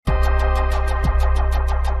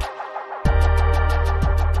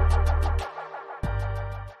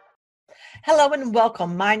Hello and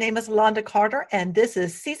welcome. My name is Londa Carter, and this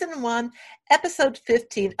is Season 1, Episode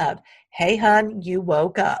 15 of Hey Hun, You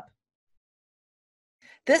Woke Up.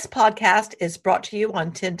 This podcast is brought to you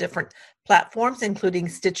on 10 different platforms, including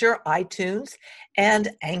Stitcher, iTunes, and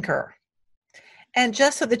Anchor. And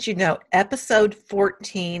just so that you know, Episode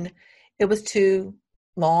 14, it was too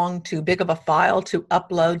long, too big of a file to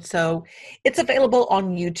upload, so it's available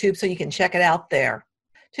on YouTube, so you can check it out there.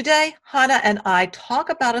 Today, Hannah and I talk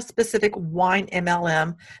about a specific wine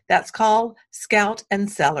MLM that's called Scout and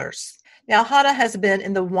Cellars. Now, Hannah has been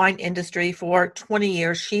in the wine industry for 20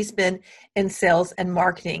 years. She's been in sales and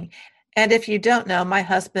marketing. And if you don't know, my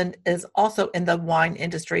husband is also in the wine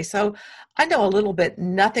industry. So I know a little bit,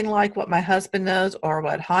 nothing like what my husband knows or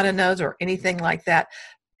what Hannah knows or anything like that.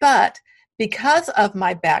 But because of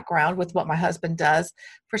my background with what my husband does,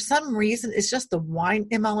 for some reason, it's just the wine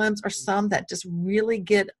MLMs are some that just really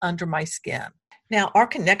get under my skin. Now, our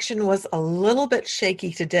connection was a little bit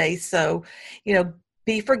shaky today, so,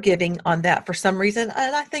 be forgiving on that for some reason.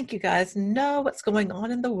 And I think you guys know what's going on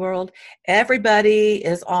in the world. Everybody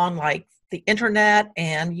is on like the internet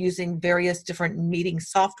and using various different meeting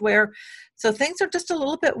software. So things are just a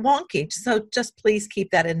little bit wonky. So just please keep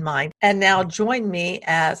that in mind. And now join me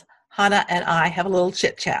as Hannah and I have a little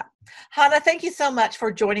chit chat. Hannah, thank you so much for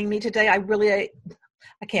joining me today. I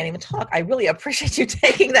can't even talk. I really appreciate you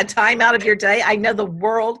taking the time out of your day. I know the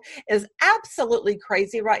world is absolutely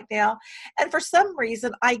crazy right now. And for some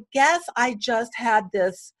reason, I guess I just had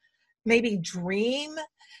this maybe dream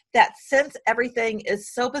that since everything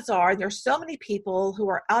is so bizarre, there's so many people who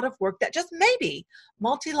are out of work that just maybe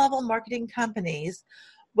multi-level marketing companies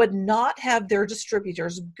would not have their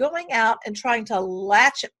distributors going out and trying to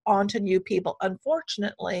latch onto new people.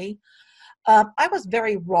 Unfortunately, I was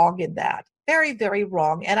very wrong in that. Very, very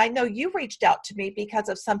wrong. And I know you reached out to me because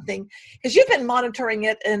of something, because you've been monitoring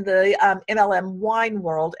it in the MLM wine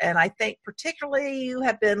world. And I think particularly you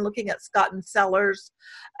have been looking at Scott and Cellars,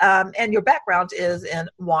 and your background is in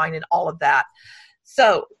wine and all of that.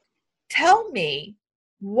 So tell me,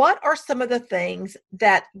 what are some of the things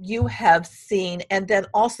that you have seen? And then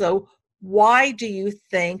also, why do you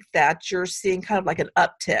think that you're seeing kind of like an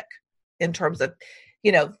uptick in terms of,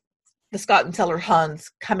 the Scott and Cellar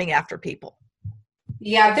Huns coming after people?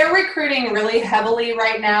 Yeah, they're recruiting really heavily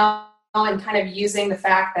right now and kind of using the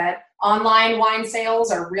fact that online wine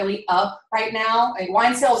sales are really up right now. Like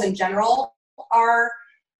wine sales in general are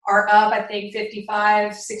up, I think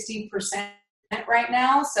 55-60% right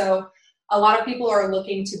now. So a lot of people are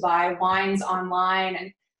looking to buy wines online.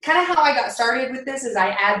 And kind of how I got started with this is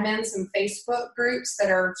I admin some Facebook groups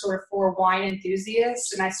that are sort of for wine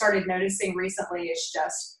enthusiasts. And I started noticing recently it's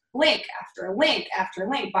just link after link after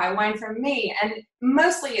link, buy wine from me. And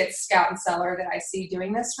mostly it's Scout and Cellar that I see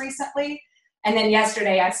doing this recently. And then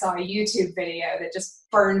yesterday I saw a YouTube video that just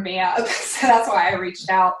burned me up. So that's why I reached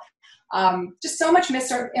out. Just so much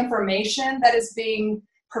misinformation that is being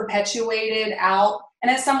perpetuated out.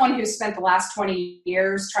 And as someone who's spent the last 20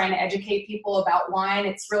 years trying to educate people about wine,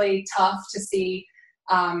 it's really tough to see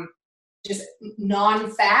just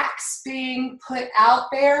non-facts being put out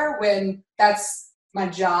there when that's my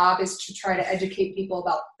job, is to try to educate people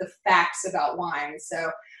about the facts about wine. So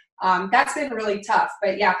that's been really tough.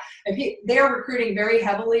 But yeah, they're recruiting very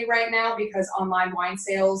heavily right now because online wine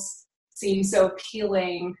sales seem so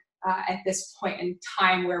appealing at this point in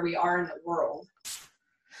time where we are in the world.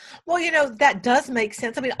 Well, that does make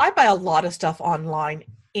sense. I mean, I buy a lot of stuff online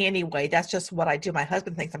anyway. That's just what I do. My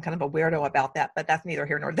husband thinks I'm kind of a weirdo about that, but that's neither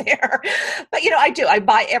here nor there. But, I do. I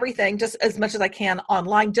buy everything just as much as I can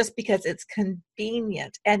online just because it's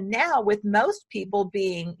convenient. And now with most people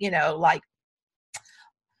being, like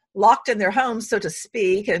locked in their homes, so to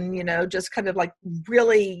speak, and, just kind of like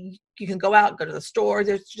really, you can go out, go to the store.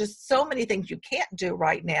 There's just so many things you can't do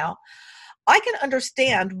right now. I can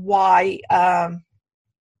understand why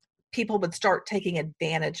people would start taking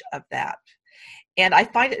advantage of that. And I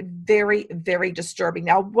find it very, very disturbing.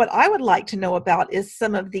 Now, what I would like to know about is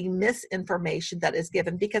some of the misinformation that is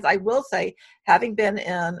given, because I will say, having been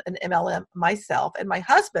in an MLM myself and my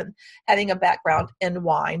husband having a background in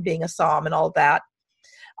wine, being a somm and all that,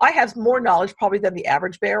 I have more knowledge probably than the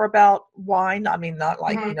average bear about wine. I mean, not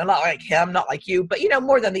like, not like him, not like you, but,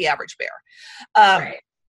 more than the average bear. Right.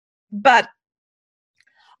 But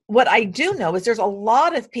what I do know is there's a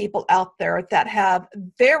lot of people out there that have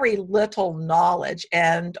very little knowledge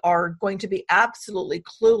and are going to be absolutely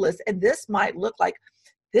clueless. And this might look like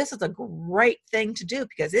this is a great thing to do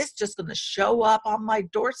because it's just going to show up on my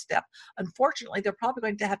doorstep. Unfortunately, they're probably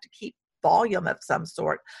going to have to keep volume of some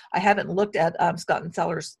sort. I haven't looked at Scott and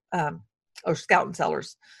Cellar's or Scout and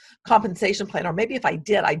Sellers compensation plan, or maybe if I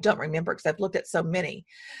did, I don't remember because I've looked at so many.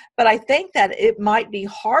 But I think that it might be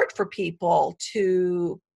hard for people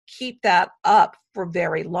to keep that up for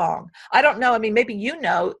very long. I don't know. I mean, maybe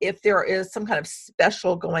if there is some kind of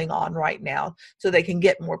special going on right now so they can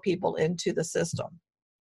get more people into the system.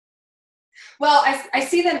 Well, I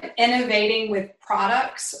see them innovating with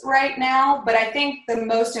products right now, but I think the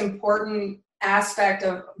most important aspect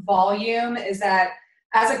of volume is that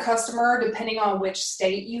as a customer, depending on which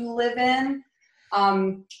state you live in,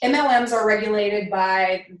 MLMs are regulated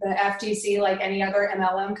by the FTC like any other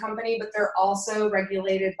MLM company, but they're also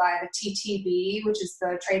regulated by the TTB, which is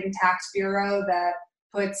the Trade and Tax Bureau that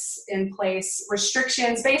puts in place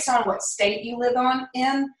restrictions based on what state you live on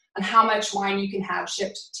how much wine you can have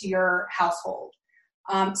shipped to your household.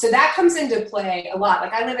 So that comes into play a lot.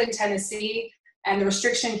 Like I live in Tennessee, and the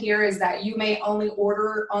restriction here is that you may only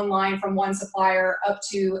order online from one supplier up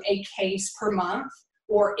to a case per month,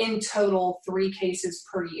 or in total 3 cases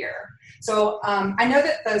per year. So I know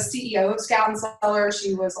that the CEO of Scout and Cellar,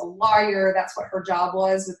 she was a lawyer. That's what her job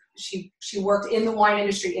was. She worked in the wine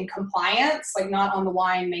industry in compliance, like not on the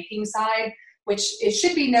wine making side, which it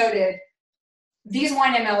should be noted, these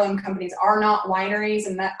wine MLM companies are not wineries,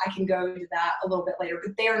 and that I can go to that a little bit later,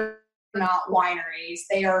 but they're not wineries.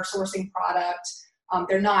 They are sourcing product.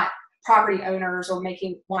 They're not property owners or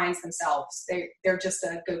making wines themselves. They're just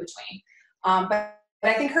a go-between. But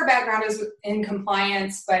I think her background is in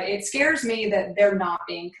compliance, but it scares me that they're not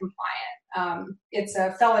being compliant. It's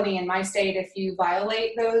a felony in my state if you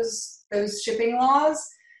violate those shipping laws.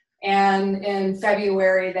 And in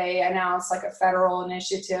February, they announced like a federal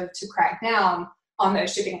initiative to crack down on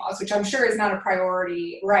those shipping laws, which I'm sure is not a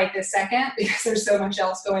priority right this second because there's so much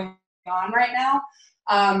else going on right now.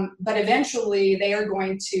 But eventually they are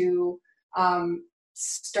going to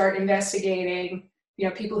start investigating,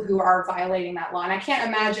 people who are violating that law. And I can't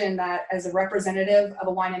imagine that as a representative of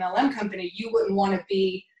a wine MLM company, you wouldn't want to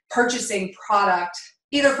be purchasing product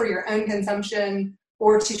either for your own consumption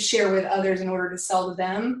or to share with others in order to sell to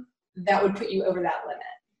them. That would put you over that limit.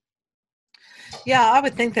 Yeah, I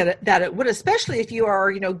would think that it would, especially if you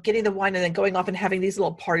are, getting the wine and then going off and having these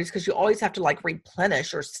little parties, because you always have to like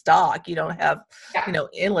replenish or stock. You don't have,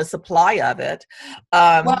 endless supply of it.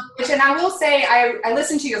 And I will say, I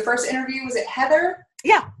listened to your first interview. Was it Heather?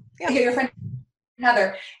 Yeah. Your friend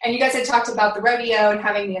Heather. And you guys had talked about the rodeo and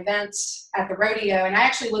having the events at the rodeo. And I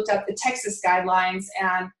actually looked up the Texas guidelines,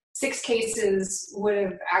 and 6 cases would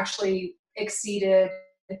have actually exceeded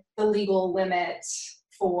the legal limit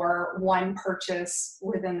for one purchase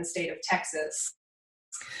within the state of Texas.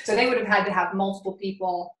 So they would have had to have multiple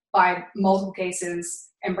people buy multiple cases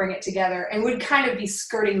and bring it together, and would kind of be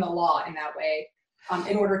skirting the law in that way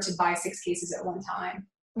in order to buy 6 cases at one time.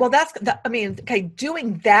 Well,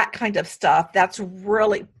 doing that kind of stuff, that's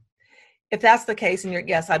really, if that's the case, and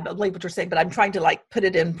yes, I believe what you're saying, but I'm trying to like put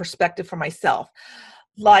it in perspective for myself.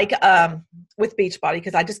 Like with Beachbody,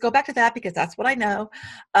 because I just go back to that because that's what I know.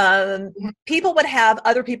 People would have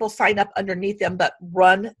other people sign up underneath them, but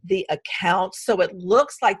run the account. So it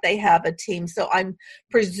looks like they have a team. So I'm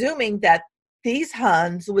presuming that these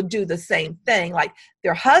Huns would do the same thing. Like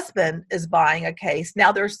their husband is buying a case.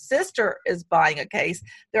 Now their sister is buying a case.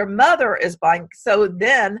 Their mother is buying. So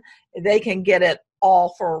then they can get it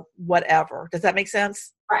all for whatever. Does that make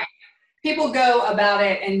sense? Right. People go about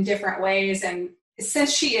it in different ways, and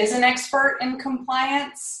since she is an expert in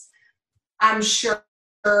compliance, I'm sure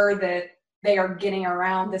that they are getting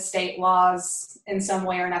around the state laws in some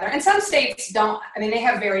way or another. And some states don't, they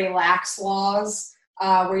have very lax laws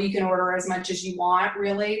where you can order as much as you want,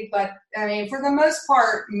 really. But, for the most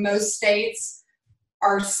part, most states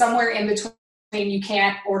are somewhere in between. You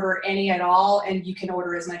can't order any at all, and you can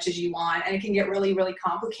order as much as you want. And it can get really, really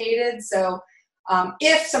complicated. So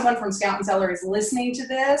if someone from Scout and Cellar is listening to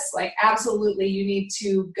this, like absolutely you need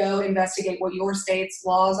to go investigate what your state's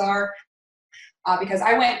laws are. Because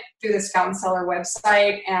I went through the Scout and Cellar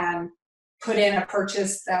website and put in a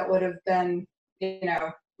purchase that would have been,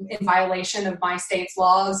 in violation of my state's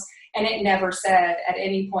laws. And it never said at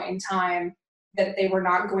any point in time that they were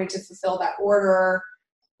not going to fulfill that order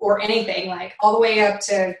or anything, like all the way up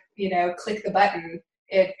to, click the button.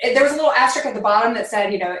 There was a little asterisk at the bottom that said,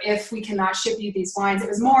 if we cannot ship you these wines, it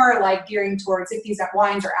was more like gearing towards if these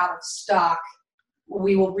wines are out of stock,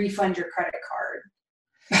 we will refund your credit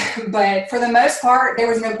card. But for the most part, there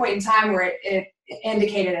was no point in time where it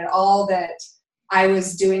indicated at all that I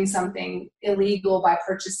was doing something illegal by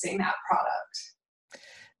purchasing that product.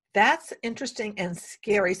 That's interesting and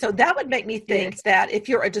scary. So that would make me think that if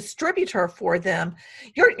you're a distributor for them,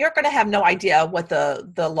 you're going to have no idea what the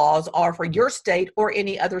laws are for your state or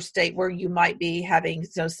any other state where you might be having,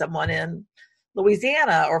 someone in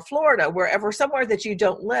Louisiana or Florida, wherever, somewhere that you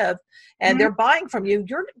don't live, and they're buying from you.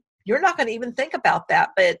 You're not going to even think about that,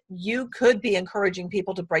 but you could be encouraging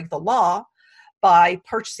people to break the law by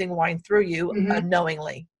purchasing wine through you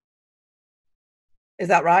unknowingly. Is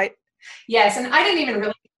that right? Yes, and I didn't even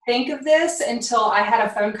really think of this until I had a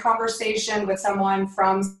phone conversation with someone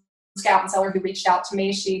from Scout and Cellar who reached out to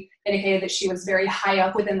me. She indicated that she was very high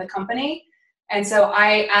up within the company. And so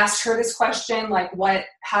I asked her this question, like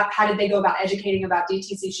how did they go about educating about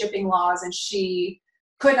DTC shipping laws? And she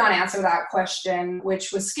could not answer that question,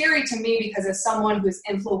 which was scary to me because as someone who's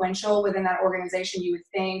influential within that organization, you would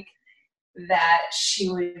think that she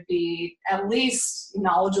would be at least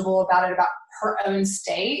knowledgeable about it, about her own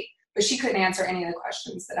state. But she couldn't answer any of the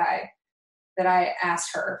questions that I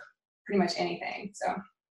asked her, pretty much anything. So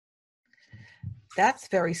that's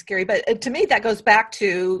very scary. But to me, that goes back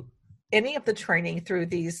to any of the training through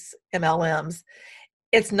these MLMs.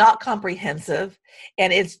 It's not comprehensive,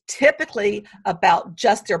 and it's typically about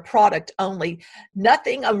just their product only.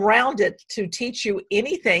 Nothing around it to teach you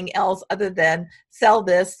anything else other than sell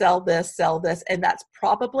this, sell this, sell this. And that's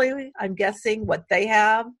probably, I'm guessing, what they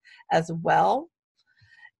have as well.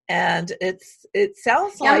 And it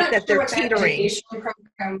sounds like that they're teetering.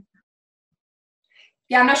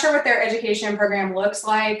 I'm not sure what their education program looks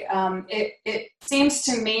like. It seems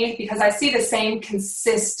to me, because I see the same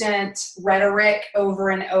consistent rhetoric over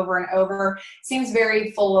and over and over, seems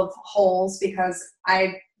very full of holes, because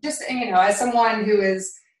I just, as someone who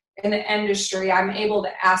is in the industry, I'm able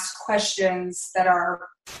to ask questions that are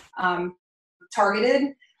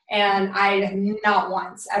targeted, and I have not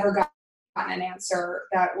once ever gotten an answer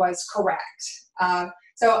that was correct.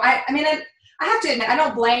 So I have to admit, I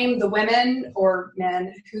don't blame the women or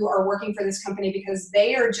men who are working for this company, because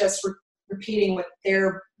they are just repeating what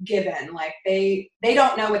they're given. Like they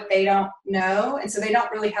don't know what they don't know. And so they don't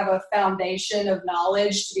really have a foundation of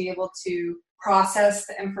knowledge to be able to process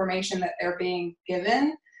the information that they're being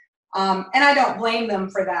given. And I don't blame them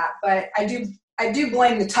for that, but I do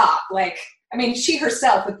blame the top. She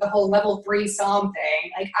herself with the whole level 3 SOM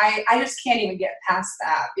thing, I just can't even get past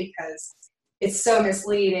that, because it's so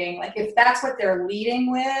misleading. Like if that's what they're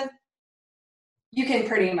leading with, you can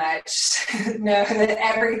pretty much know that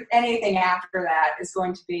anything after that is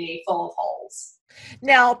going to be full of holes.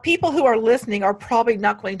 Now, people who are listening are probably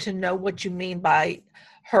not going to know what you mean by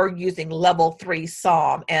her using level 3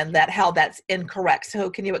 SOM and how that's incorrect. So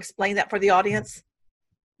can you explain that for the audience?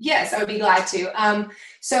 Yes, I would be glad to.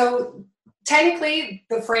 So technically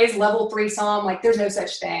the phrase level 3 SOM, there's no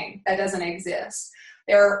such thing. That doesn't exist.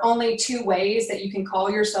 There are only 2 ways that you can call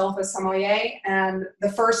yourself a sommelier. And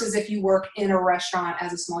the first is if you work in a restaurant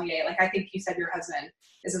as a sommelier. I think you said your husband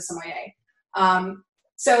is a sommelier.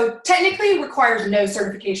 So technically it requires no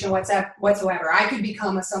certification whatsoever. I could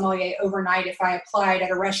become a sommelier overnight if I applied at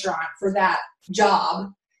a restaurant for that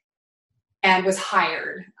job and was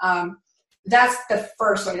hired. That's the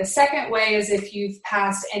first way. The second way is if you've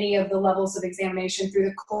passed any of the levels of examination through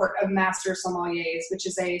the Court of Master Sommeliers, which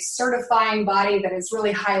is a certifying body that is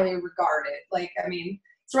really highly regarded.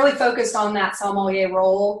 It's really focused on that sommelier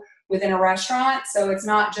role within a restaurant. So it's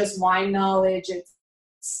not just wine knowledge, it's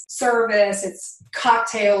service, it's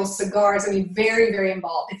cocktails, cigars. Very, very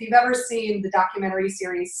involved. If you've ever seen the documentary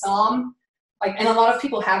series Somm, and a lot of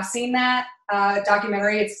people have seen that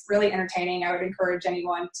documentary, it's really entertaining. I would encourage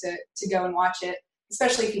anyone to go and watch it,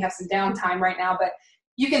 especially if you have some downtime right now. But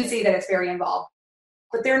you can see that it's very involved.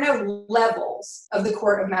 But there are no levels of the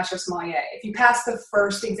Court of Master Sommelier. If you pass the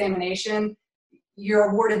first examination,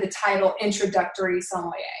 you're awarded the title Introductory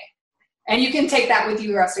Sommelier. And you can take that with you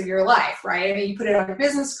the rest of your life, right? You put it on your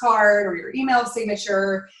business card or your email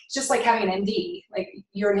signature. It's just like having an ND.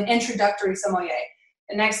 You're an introductory sommelier.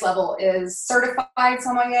 The next level is certified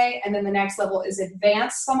sommelier, and then the next level is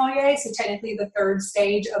advanced sommelier. So technically the third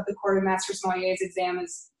stage of the Court of Master Sommeliers exam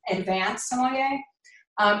is advanced sommelier.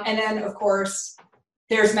 And then, of course,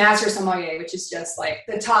 there's master sommelier, which is just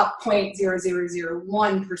the top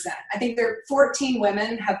 0.0001%. I think 14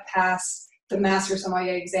 women have passed the master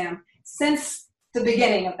sommelier exam since the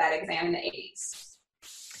beginning of that exam in the 80s.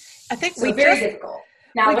 I think very difficult.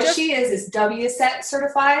 Now, she is WSET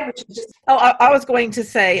certified, which is just... Oh, I was going to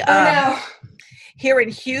say, no. Here in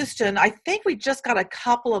Houston, I think we just got a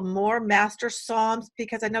couple of more master SOMs,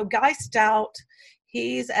 because I know Guy Stout,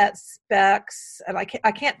 he's at Specs, and I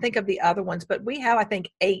can't think of the other ones, but we have, I think,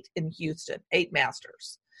 8 in Houston, 8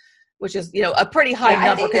 masters, which is, a pretty high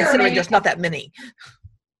number considering there's not that many.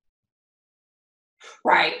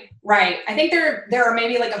 Right. I think there are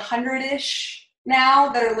maybe like 100-ish now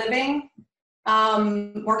that are living,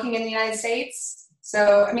 working in the United States.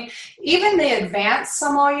 So, I mean, even the advanced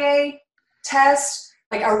sommelier test,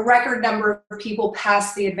 like a record number of people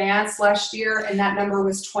passed the advanced last year, and that number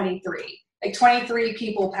was 23. Like 23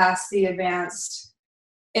 people passed the advanced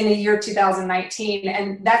in the year 2019,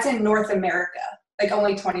 and that's in North America. Like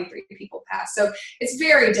only 23 people passed. So it's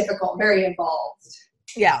very difficult, very involved.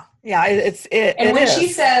 Yeah, and when she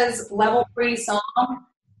says level 3 som,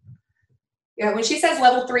 when she says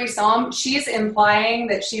level 3 som, she's implying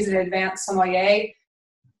that she's an advanced sommelier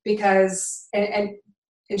because, and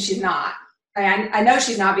she's not. I know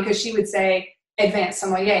she's not, because she would say advanced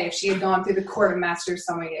sommelier if she had gone through the Court of Masters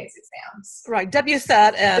Sommeliers exams. Right.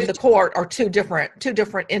 WSET and the court are two different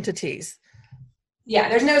entities. Yeah,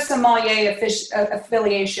 there's no sommelier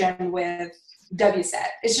affiliation with WSET.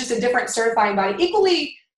 It's just a different certifying body.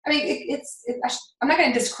 Equally, I mean, I'm not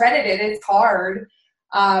going to discredit it. It's hard.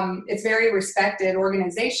 It's very respected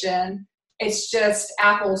organization. It's just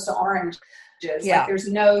apples to oranges. Yeah. Like there's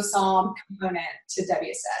no SOM component to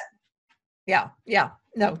WSET. Yeah.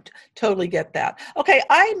 No, totally get that. Okay,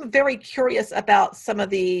 I'm very curious about some of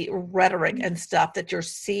the rhetoric and stuff that you're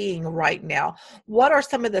seeing right now. What are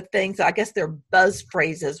some of the things, I guess they're buzz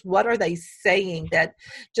phrases, what are they saying that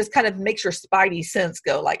just kind of makes your spidey sense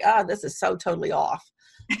go like, this is so totally off?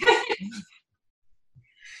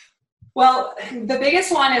 Well, the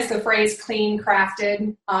biggest one is the phrase clean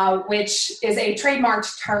crafted, which is a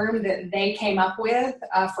trademarked term that they came up with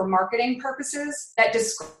for marketing purposes that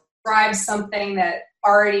describes something that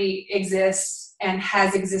already exists and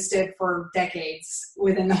has existed for decades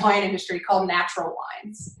within the wine industry, called natural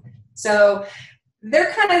wines. So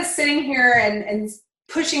they're kind of sitting here and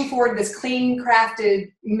pushing forward this clean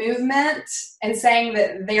crafted movement and saying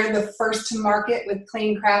that they're the first to market with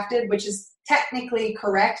clean crafted, which is technically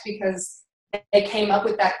correct because they came up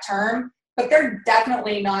with that term, but they're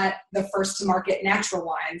definitely not the first to market natural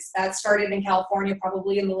wines. That started in California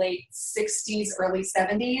probably in the late 60s, early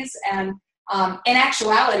 70s. And in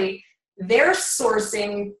actuality, they're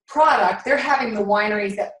sourcing product. They're having the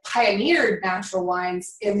wineries that pioneered natural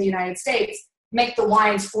wines in the United States make the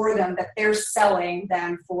wines for them that they're selling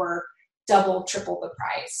then for double, triple the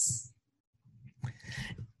price.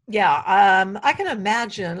 Yeah, I can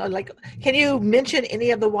imagine. Like, can you mention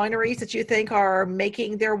any of the wineries that you think are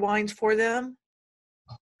making their wines for them?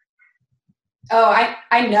 Oh,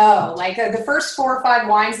 I know. Like the first 4 or 5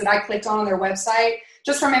 wines that I clicked on their website,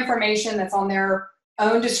 just from information that's on their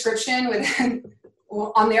own description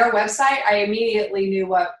on their website, I immediately knew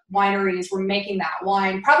what wineries were making that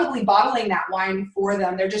wine, probably bottling that wine for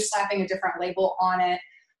them. They're just slapping a different label on it.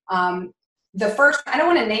 The first, I don't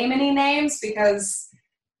want to name any names because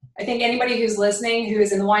I think anybody who's listening who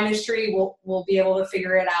is in the wine industry will be able to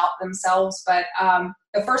figure it out themselves. But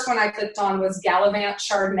the first one I clicked on was Gallivant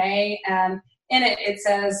Chardonnay, and in it, it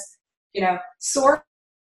says, sourced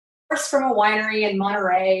from a winery in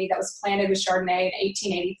Monterey that was planted with Chardonnay in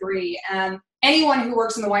 1883. And anyone who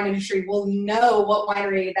works in the wine industry will know what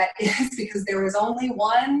winery that is because there was only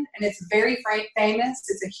one, and it's very famous.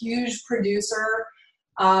 It's a huge producer.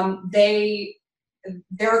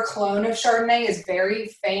 Their clone of Chardonnay is very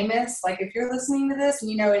famous. Like if you're listening to this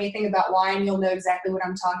and you know anything about wine, you'll know exactly what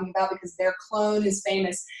I'm talking about because their clone is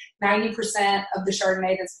famous. 90% of the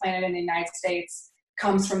Chardonnay that's planted in the United States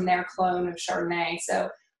comes from their clone of Chardonnay. So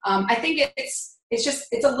I think it's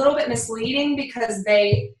a little bit misleading because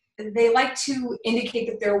they like to indicate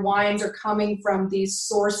that their wines are coming from these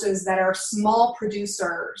sources that are small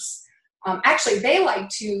producers. Actually, they like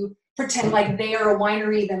to pretend like they are a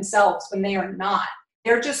winery themselves when they are not.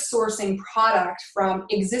 They're just sourcing product from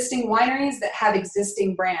existing wineries that have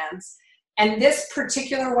existing brands. And this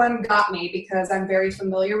particular one got me because I'm very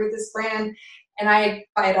familiar with this brand and I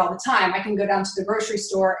buy it all the time. I can go down to the grocery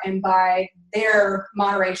store and buy their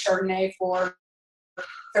Monterey Chardonnay for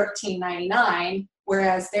 $13.99,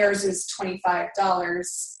 whereas theirs is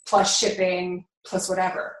 $25 plus shipping plus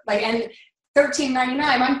whatever. And $13.99,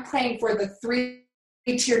 I'm paying for the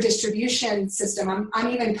 3-tier distribution system. I'm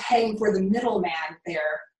even paying for the middleman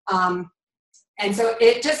there. And so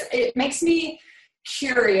it makes me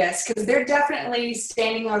curious because they're definitely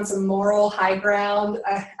standing on some moral high ground.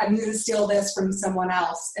 I'm going to steal this from someone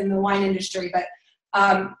else in the wine industry, but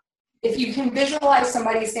if you can visualize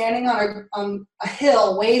somebody standing on a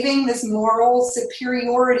hill waving this moral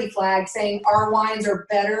superiority flag saying our wines are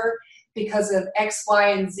better because of X, Y,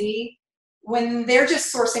 and Z, when they're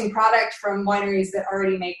just sourcing product from wineries that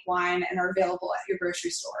already make wine and are available at your grocery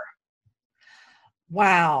store.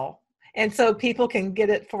 Wow. And so people can get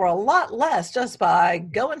it for a lot less just by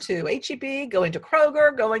going to H-E-B, going to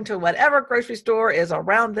Kroger, going to whatever grocery store is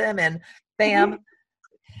around them, and bam.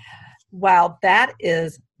 Wow, that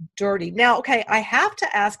is dirty. Now, okay, I have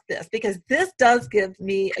to ask this because this does give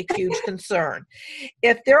me a huge concern.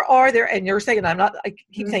 If there, and you're saying, I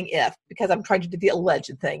keep saying if, because I'm trying to do the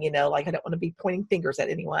alleged thing, like I don't want to be pointing fingers at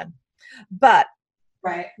anyone. But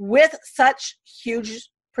right, with such huge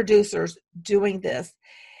producers doing this,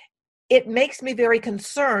 it makes me very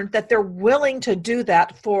concerned that they're willing to do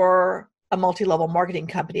that for a multi-level marketing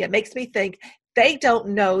company. It makes me think they don't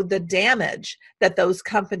know the damage that those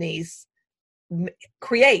companies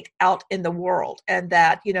create out in the world, and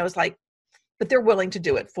that, it's like, but they're willing to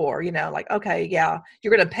do it for, like, okay, yeah,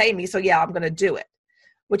 you're going to pay me, so yeah, I'm going to do it.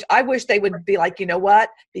 Which I wish they would be like, you know what,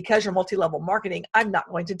 because you're multi-level marketing, I'm not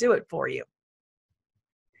going to do it for you.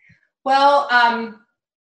 Well,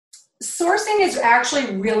 sourcing is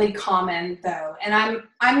actually really common, though, and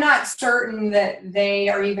I'm not certain that they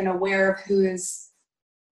are even aware of who is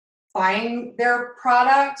buying their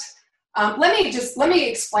product. Let me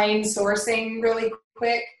explain sourcing really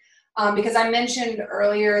quick, because I mentioned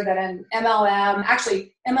earlier that an MLM,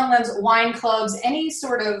 actually MLMs, wine clubs, any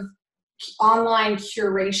sort of online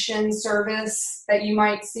curation service that you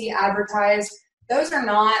might see advertised, those are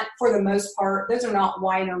not, for the most part, those are not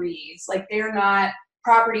wineries. Like, they're not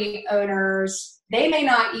property owners. They may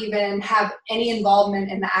not even have any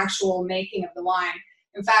involvement in the actual making of the wine.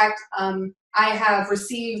 In fact, I have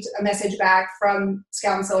received a message back from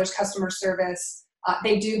Scout & Cellar's customer service.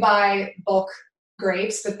 They do buy bulk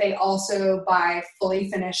grapes, but they also buy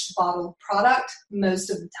fully finished bottled product most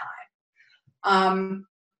of the time.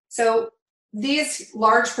 So these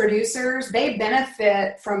large producers, they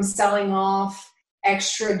benefit from selling off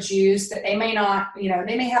extra juice that they may not,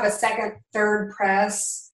 they may have a second, third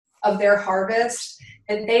press of their harvest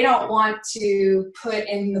that they don't want to put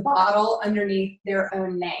in the bottle underneath their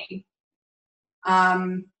own name.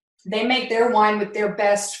 They make their wine with their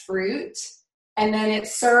best fruit, and then it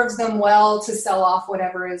serves them well to sell off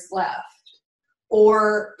whatever is left,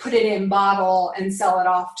 or put it in bottle and sell it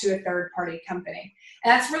off to a third-party company.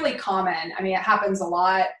 And that's really common. I mean, it happens a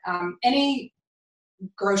lot. Any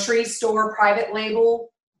grocery store private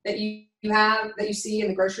label that you see in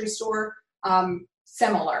the grocery store,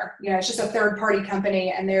 similar. It's just a third-party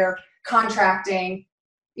company, and they're contracting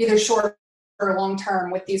either short or long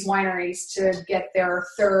term with these wineries to get their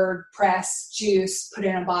third press juice put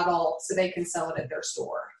in a bottle so they can sell it at their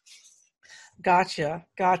store. Gotcha.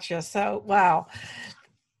 So, wow.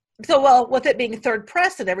 So, well, with it being third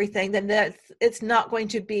press and everything, then it's not going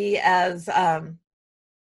to be as, I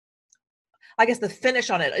guess the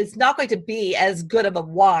finish on it's not going to be as good of a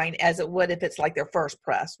wine as it would if it's like their first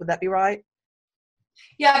press. Would that be right?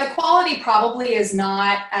 Yeah, the quality probably is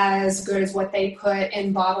not as good as what they put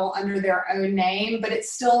in bottle under their own name, but it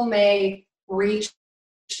still may reach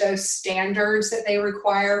those standards that they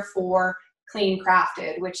require for clean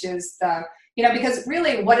crafted, which is because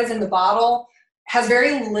really what is in the bottle has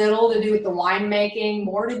very little to do with the winemaking,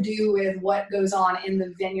 more to do with what goes on in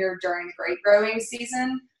the vineyard during the grape growing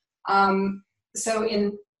season. So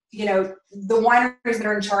in, the wineries that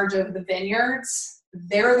are in charge of the vineyards,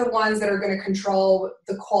 they're the ones that are going to control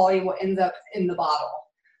the quality what ends up in the bottle.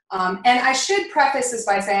 And I should preface this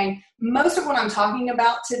by saying most of what I'm talking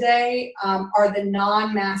about today are the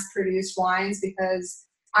non-mass produced wines, because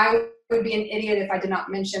I would be an idiot if I did not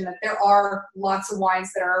mention that there are lots of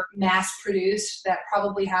wines that are mass produced that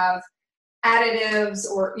probably have additives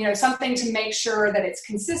or, something to make sure that it's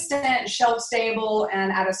consistent, shelf stable,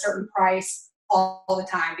 and at a certain price all the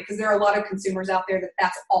time, because there are a lot of consumers out there that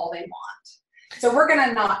that's all they want. So we're going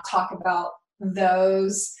to not talk about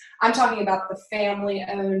those. I'm talking about the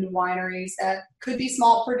family-owned wineries that could be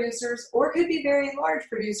small producers or could be very large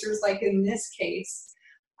producers, like in this case,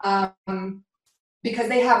 because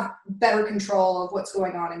they have better control of what's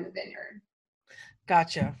going on in the vineyard.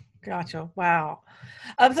 Gotcha. Wow.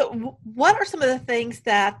 So what are some of the things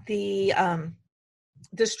that the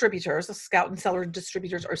distributors, the Scout & Cellar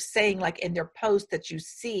distributors, are saying, like in their posts that you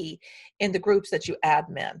see in the groups that you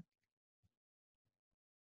admin?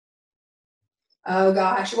 Oh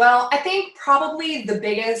gosh. Well, I think probably the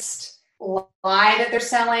biggest lie that they're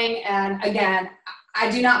selling, and again, I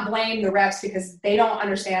do not blame the reps because they don't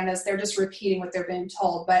understand this. They're just repeating what they're being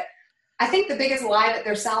told. But I think the biggest lie that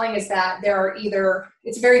they're selling is that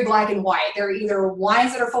it's very black and white. There are either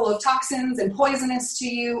wines that are full of toxins and poisonous to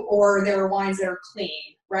you, or there are wines that are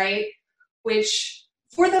clean, right? Which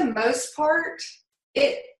for the most part,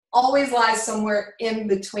 it always lies somewhere in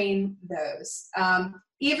between those.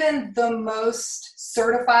 Even the most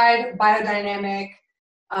certified biodynamic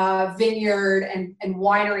vineyard and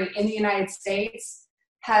winery in the United States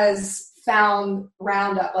has found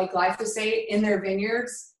Roundup, like glyphosate, in their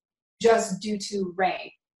vineyards just due to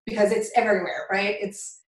rain, because it's everywhere, right?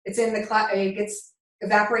 It's in the cloud, it gets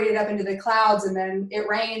evaporated up into the clouds, and then it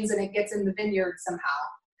rains and it gets in the vineyard somehow.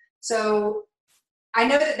 So I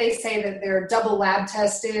know that they say that they're double lab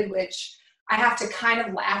tested, which I have to kind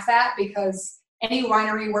of laugh at, because any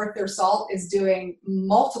winery worth their salt is doing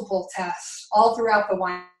multiple tests all throughout the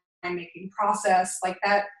winemaking process. Like,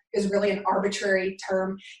 that is really an arbitrary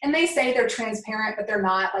term. And they say they're transparent, but they're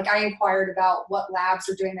not. Like, I inquired about what labs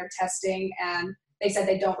are doing their testing, and they said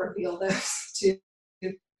they don't reveal this to,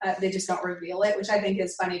 they just don't reveal it, which I think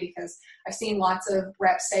is funny, because I've seen lots of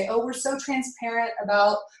reps say, oh, we're so transparent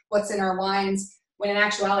about what's in our wines, when in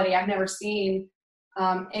actuality, I've never seen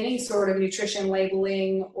any sort of nutrition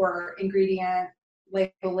labeling or ingredient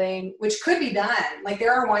labeling, which could be done. Like,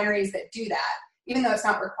 there are wineries that do that. Even though it's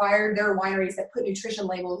not required, there are wineries that put nutrition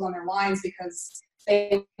labels on their wines because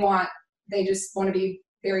they just want to be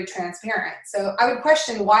very transparent. So I would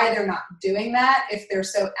question why they're not doing that if they're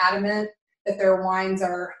so adamant that their wines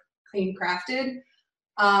are clean crafted.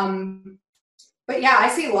 But yeah, I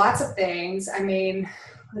see lots of things. I mean,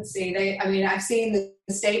 let's see. I've seen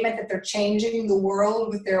the statement that they're changing the world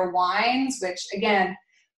with their wines, which, again,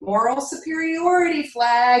 moral superiority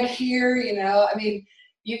flag here. I mean,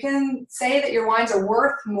 you can say that your wines are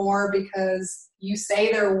worth more because you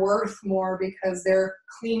say they're worth more because they're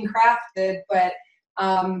clean crafted, but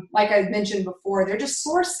like I mentioned before, they're just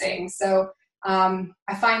sourcing. So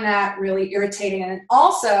I find that really irritating. And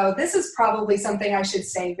also, this is probably something I should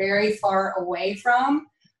say very far away from,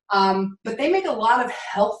 but they make a lot of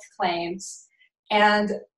health claims.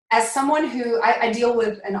 And as someone who, I deal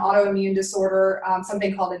with an autoimmune disorder,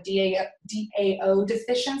 something called a DAO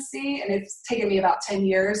deficiency, and it's taken me about 10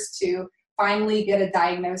 years to finally get a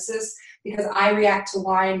diagnosis because I react to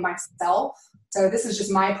wine myself. So this is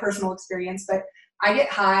just my personal experience, but I get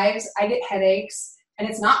hives, I get headaches, and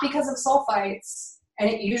it's not because of sulfites, and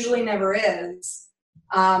it usually never is.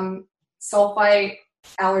 Sulfite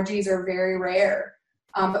allergies are very rare,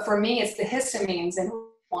 but for me, it's the histamines in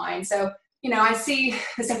wine. So I see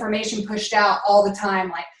this information pushed out all the time,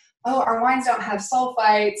 like, oh, our wines don't have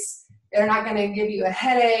sulfites, they're not going to give you a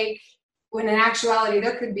headache, when in actuality,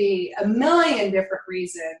 there could be a million different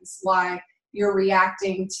reasons why you're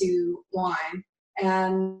reacting to wine.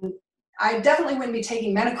 And I definitely wouldn't be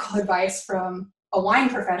taking medical advice from a wine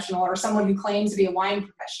professional or someone who claims to be a wine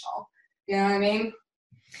professional. You know what I mean?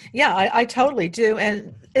 Yeah, I totally do.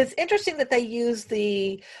 And it's interesting that they use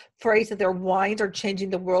the phrase that their wines are changing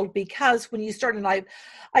the world, because when you start, and I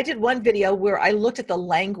did one video where I looked at the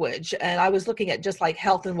language, and I was looking at just like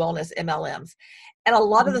health and wellness MLMs, and a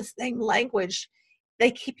lot of the same language,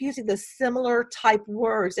 they keep using the similar type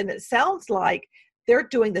words, and it sounds like they're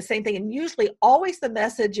doing the same thing. And usually always the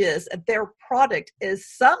message is that their product is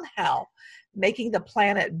somehow making the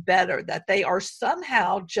planet better, that they are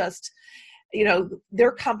somehow just,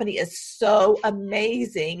 their company is so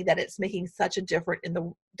amazing that it's making such a difference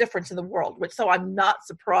in the world, which, so I'm not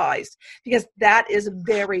surprised, because that is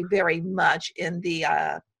very, very much in the,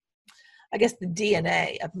 I guess, the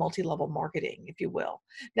DNA of multi-level marketing, if you will.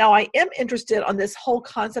 Now, I am interested on this whole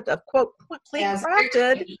concept of, quote, clean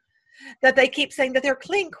crafted, that they keep saying that they're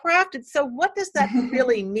clean crafted. So what does that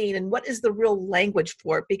really mean? And what is the real language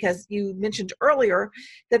for it? Because you mentioned earlier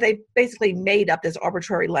that they basically made up this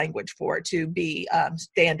arbitrary language for it to be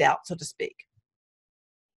stand out, so to speak.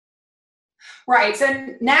 Right.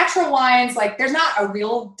 So natural wines, like, there's not a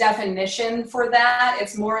real definition for that.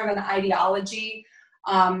 It's more of an ideology.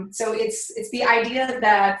 So it's the idea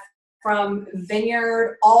that from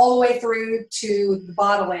vineyard all the way through to the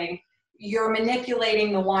bottling, you're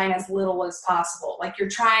manipulating the wine as little as possible. Like, you're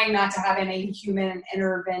trying not to have any human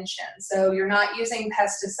intervention. So you're not using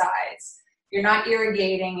pesticides. You're not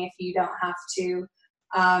irrigating if you don't have to.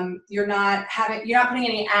 You're not putting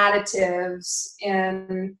any additives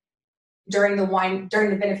in during the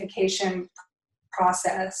vinification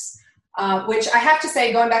process. Which I have to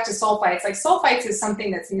say, going back to sulfites, like, sulfites is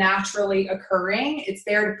something that's naturally occurring. It's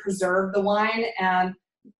there to preserve the wine and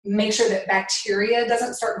make sure that bacteria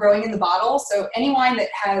doesn't start growing in the bottle. So any wine that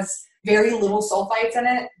has very little sulfites in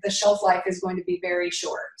it, the shelf life is going to be very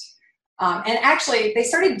short. And actually, they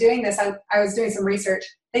started doing this. I was doing some research.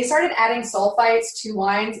 They started adding sulfites to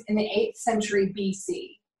wines in the 8th century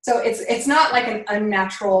BC. So it's not like an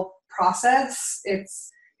unnatural process.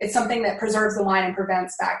 It's something that preserves the wine and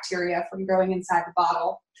prevents bacteria from growing inside the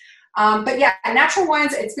bottle. But yeah, natural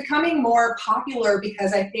wines, it's becoming more popular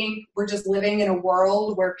because I think we're just living in a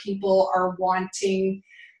world where people are wanting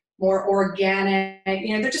more organic.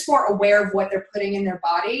 They're just more aware of what they're putting in their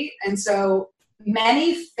body. And so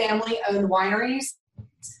many family-owned wineries,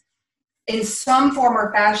 in some form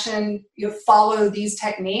or fashion, follow these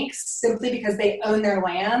techniques simply because they own their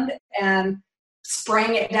land, and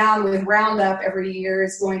spraying it down with Roundup every year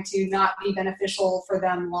is going to not be beneficial for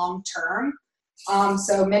them long term.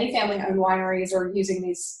 So many family-owned wineries are using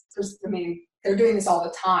these. They're doing this all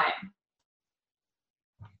the time.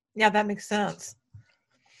 Yeah, that makes sense.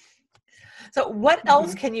 So what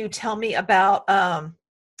else can you tell me about,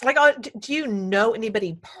 do you know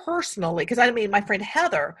anybody personally? Because my friend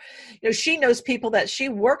Heather, she knows people that she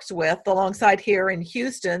works with alongside here in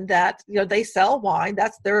Houston that, they sell wine.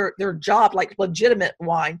 That's their job, like legitimate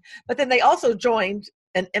wine. But then they also joined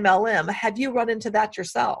an MLM. Have you run into that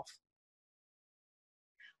yourself?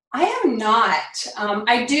 I am not.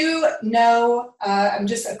 I do know, I'm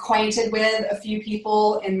just acquainted with a few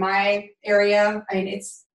people in my area.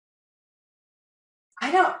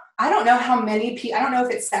 I don't know how many people, I don't know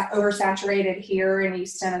if it's oversaturated here in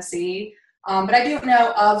East Tennessee, but I do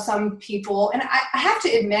know of some people. And I have to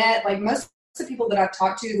admit, like most of the people that I've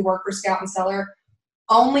talked to who work for Scout and Cellar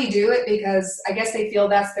only do it because I guess they feel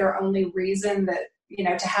that's their only reason that,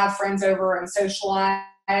 to have friends over and socialize.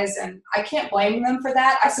 And I can't blame them for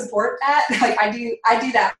that. I support that. Like I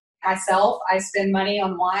do that myself. I spend money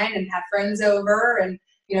on wine and have friends over and,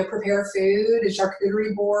 prepare food and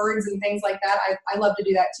charcuterie boards and things like that. I love to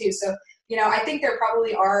do that too. So, I think there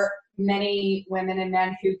probably are many women and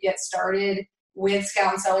men who get started with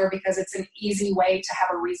Scout and Cellar because it's an easy way to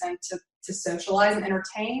have a reason to socialize and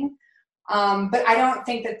entertain. But I don't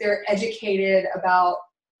think that they're educated about,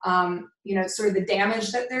 sort of the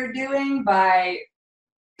damage that they're doing by,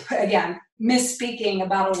 again, misspeaking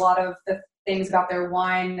about a lot of the things about their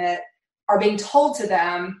wine that are being told to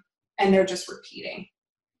them and they're just repeating.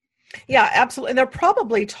 Yeah, absolutely. And they're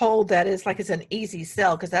probably told that it's an easy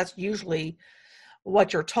sell because that's usually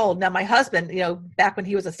what you're told. Now, my husband, back when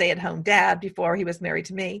he was a stay-at-home dad before he was married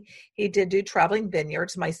to me, he did do traveling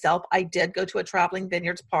vineyards. Myself, I did go to a traveling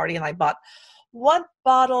vineyards party and I bought one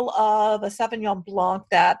bottle of a Sauvignon Blanc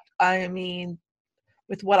that,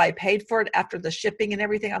 with what I paid for it after the shipping and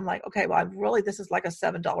everything, I'm like, okay, well, this is like a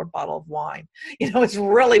 $7 bottle of wine. It's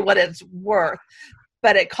really what it's worth.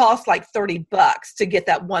 But it cost like $30 to get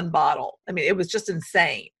that one bottle. It was just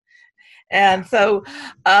insane. And so,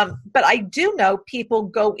 but I do know people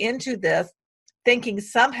go into this thinking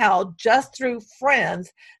somehow just through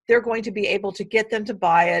friends, they're going to be able to get them to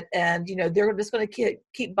buy it. And, they're just going to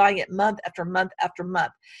keep buying it month after month after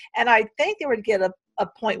month. And I think they would get a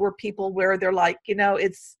point where they're like,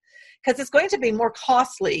 it's because it's going to be more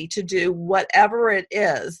costly to do whatever it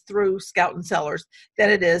is through Scout and Cellars than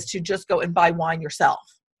it is to just go and buy wine yourself.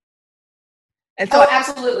 And so,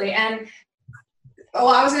 absolutely. And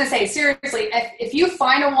I was going to say, seriously, if you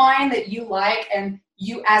find a wine that you like and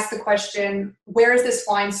you ask the question, where is this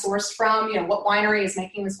wine sourced from? What winery is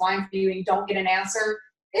making this wine for you? And you don't get an answer.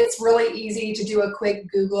 It's really easy to do a quick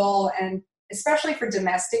Google, and especially for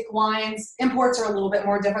domestic wines, imports are a little bit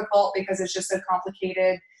more difficult because it's just so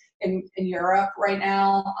complicated in Europe right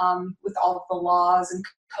now, with all of the laws and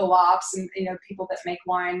co-ops and, people that make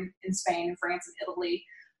wine in Spain and France and Italy.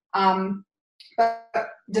 But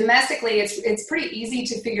domestically, it's pretty easy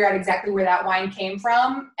to figure out exactly where that wine came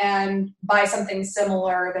from and buy something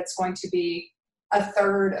similar that's going to be a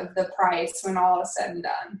third of the price when all is said and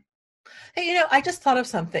done. Hey, I just thought of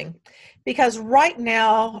something because right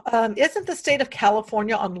now, isn't the state of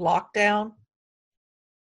California on lockdown?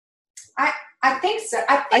 I think so.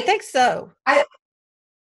 I think so. I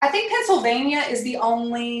think Pennsylvania is the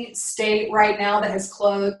only state right now that has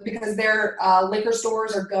closed because their liquor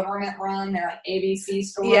stores are government run. They're like ABC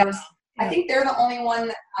stores. Yeah. I think they're the only one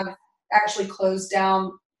that have actually closed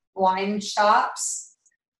down wine shops.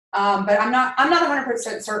 But I'm not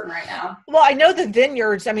 100% certain right now. Well, I know the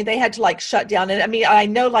vineyards, they had to shut down. And I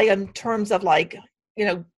know in terms of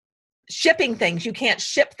shipping things, you can't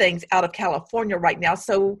ship things out of California right now.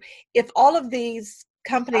 So if all of these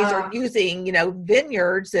companies are using,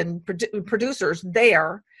 vineyards and producers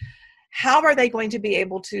there, how are they going to be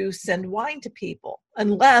able to send wine to people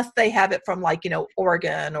unless they have it from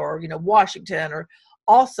Oregon or, Washington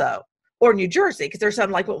or New Jersey? Because there's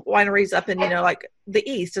some wineries up in, the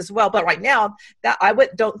East as well. But right now that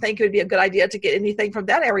don't think it would be a good idea to get anything from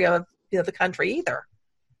that area of the country either.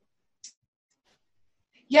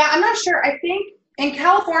 Yeah, I'm not sure. I think in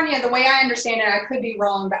California, the way I understand it, I could be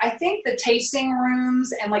wrong, but I think the tasting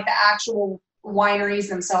rooms and the actual wineries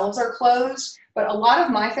themselves are closed. But a lot of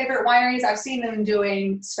my favorite wineries, I've seen them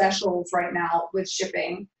doing specials right now with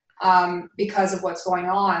shipping because of what's going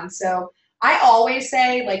on. So I always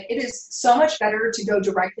say, like, it is so much better to go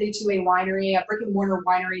directly to a winery, a brick and mortar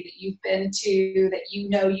winery that you've been to, that you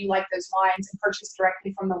know you like those wines, and purchase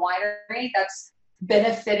directly from the winery. That's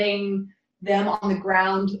benefiting them on the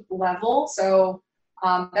ground level. So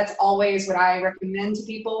that's always what I recommend to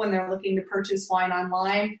people when they're looking to purchase wine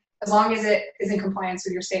online, as long as it is in compliance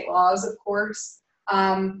with your state laws, of course.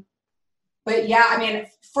 But yeah, I mean,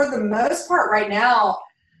 for the most part right now,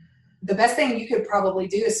 the best thing you could probably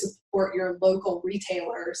do is support your local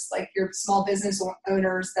retailers, like your small business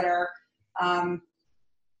owners that are,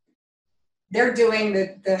 they're doing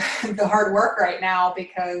the hard work right now,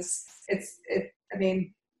 because I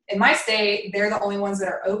mean, in my state, they're the only ones that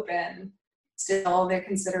are open still. They're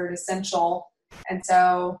considered essential. And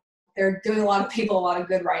so they're doing a lot of people a lot of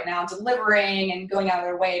good right now, delivering and going out of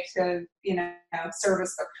their way to,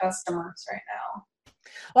 service their customers right now.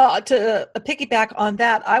 Well, to piggyback on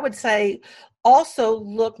that, I would say also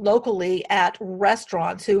look locally at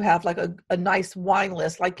restaurants who have like a nice wine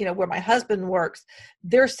list, like, where my husband works,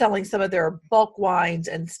 they're selling some of their bulk wines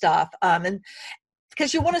and stuff. And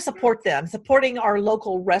because you want to support them. Supporting our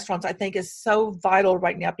local restaurants, I think, is so vital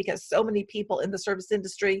right now, because so many people in the service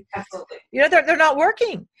industry, absolutely, they're not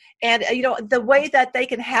working. And, the way that they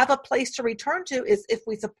can have a place to return to is if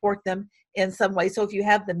we support them in some way. So if you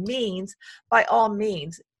have the means, by all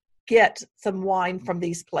means, get some wine from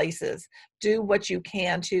these places. Do what you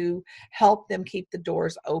can to help them keep the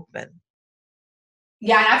doors open.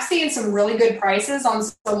 Yeah, and I've seen some really good prices on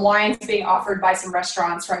some wines being offered by some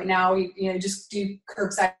restaurants right now. Just do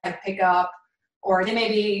curbside pickup, or they may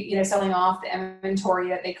be, selling off the inventory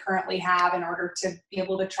that they currently have in order to be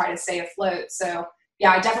able to try to stay afloat. So yeah,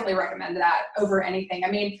 I definitely recommend that over anything. I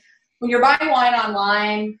mean, when you're buying wine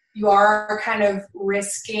online, you are kind of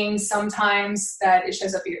risking sometimes that it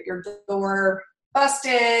shows up at your door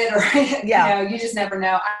busted, or yeah. You just never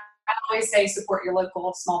know. I always say support your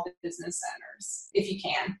local small business owners if you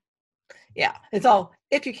can. Yeah, it's all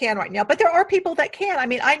if you can right now. But there are people that can. I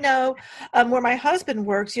mean, I know where my husband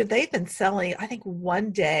works, they've been selling, I think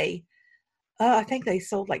one day, I think they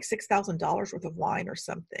sold like $6,000 worth of wine or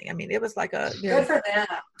something. I mean, it was like good for them.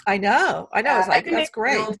 I know. It's like, that's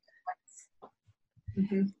great.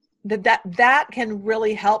 Mm-hmm. That can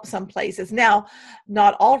really help some places. Now,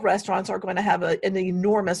 not all restaurants are going to have an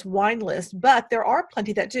enormous wine list, but there are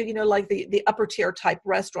plenty that do, like the upper tier type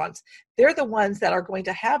restaurants. They're the ones that are going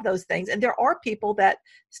to have those things. And there are people that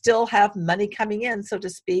still have money coming in, so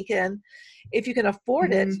to speak. And if you can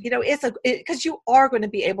afford it, because you are going to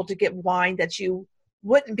be able to get wine that you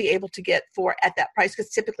wouldn't be able to get for at that price, because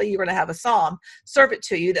typically you're going to have a somm serve it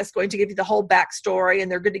to you that's going to give you the whole backstory,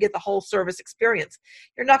 and they're going to get the whole service experience.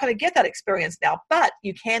 You're not going to get that experience now, but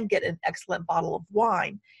you can get an excellent bottle of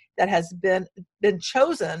wine that has been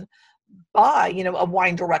chosen by a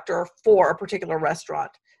wine director for a particular restaurant.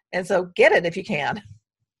 And so get it if you can.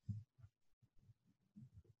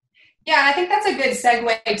 Yeah, I think that's a good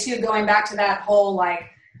segue too, going back to that whole, like,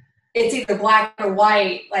 it's either black or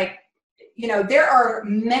white. Like, there are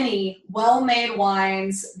many well-made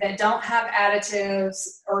wines that don't have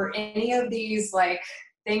additives or any of these, like,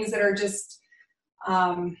 things that are just,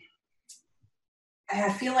 I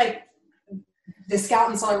feel like the Scout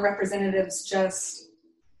and Cellar representatives just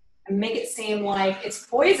make it seem like it's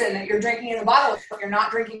poison that you're drinking in a bottle if you're not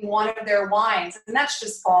drinking one of their wines. And that's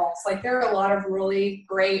just false. Like, there are a lot of really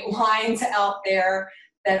great wines out there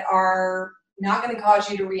that are not going to cause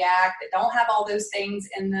you to react, that don't have all those things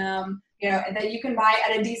in them, and that you can buy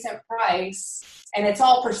at a decent price. And it's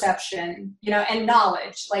all perception, and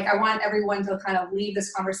knowledge. Like, I want everyone to kind of leave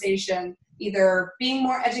this conversation either being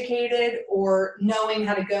more educated or knowing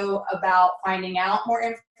how to go about finding out more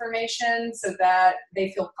information so that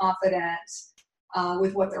they feel confident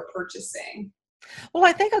with what they're purchasing. Well,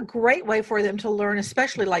 I think a great way for them to learn,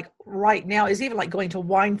 especially like right now, is even like going to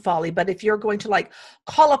Wine Folly. But if you're going to like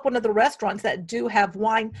call up one of the restaurants that do have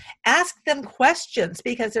wine, ask them questions,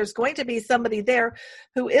 because there's going to be somebody there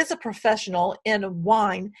who is a professional in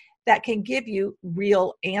wine that can give you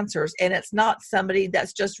real answers. And it's not somebody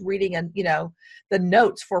that's just reading the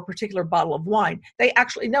notes for a particular bottle of wine. They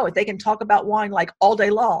actually know it. They can talk about wine like all day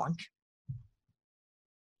long.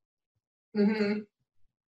 Mm-hmm.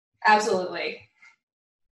 Absolutely.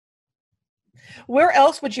 Where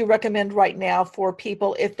else would you recommend right now for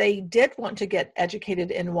people if they did want to get educated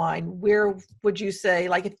in wine? Where would you say,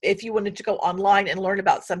 like, if you wanted to go online and learn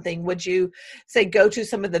about something, would you say go to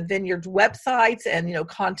some of the vineyard websites and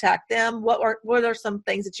contact them? What are some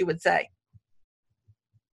things that you would say?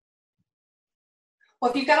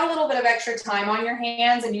 Well, if you've got a little bit of extra time on your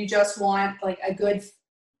hands and you just want like a good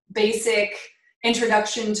basic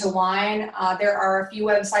introduction to wine. There are a few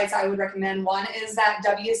websites I would recommend. One is that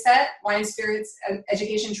WSET, Wine Spirits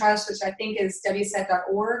Education Trust, which I think is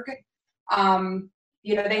wset.org.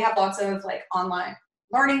 They have lots of like online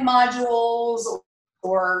learning modules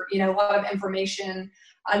or a lot of information.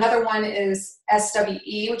 Another one is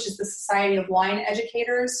SWE, which is the Society of Wine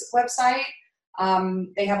Educators website.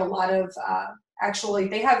 They have a lot of,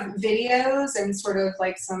 they have videos and sort of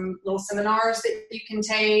like some little seminars that you can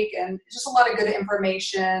take, and just a lot of good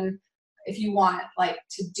information if you want like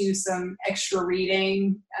to do some extra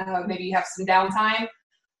reading, maybe you have some downtime.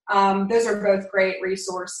 Those are both great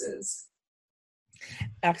resources.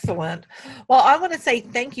 Excellent. Well, I want to say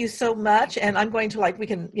thank you so much. And I'm going to we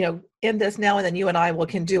can, end this now, and then you and I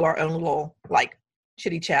can do our own little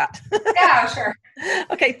chitty chat. Yeah, sure.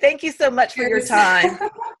 Okay. Thank you so much for your time.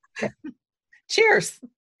 Cheers.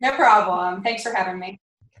 No problem. Thanks for having me.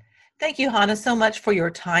 Thank you, Hannah, so much for your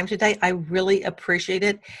time today. I really appreciate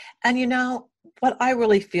it. And what I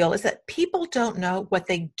really feel is that people don't know what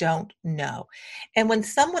they don't know. And when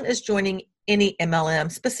someone is joining any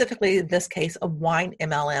MLM, specifically in this case, a wine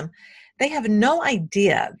MLM, they have no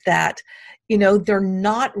idea that, they're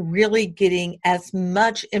not really getting as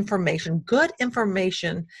much information, good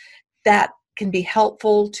information that can be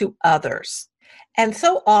helpful to others. And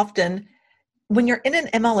so often when you're in an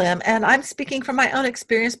MLM, and I'm speaking from my own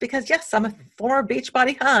experience because yes, I'm a former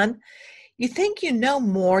Beachbody Hun, you think you know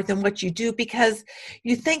more than what you do because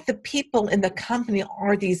you think the people in the company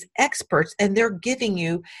are these experts and they're giving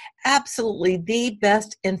you absolutely the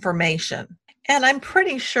best information. And I'm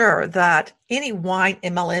pretty sure that any wine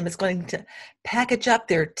MLM is going to package up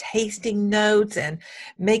their tasting notes and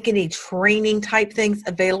make any training type things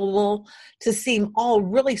available to seem all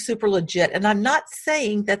really super legit. And I'm not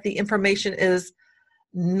saying that the information is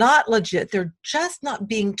not legit. They're just not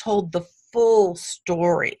being told the full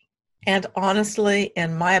story. And honestly,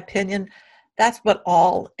 in my opinion, that's what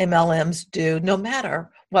all MLMs do, no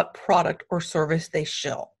matter what product or service they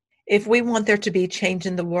shill. If we want there to be change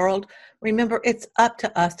in the world, remember it's up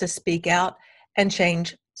to us to speak out, and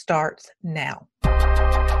change starts now.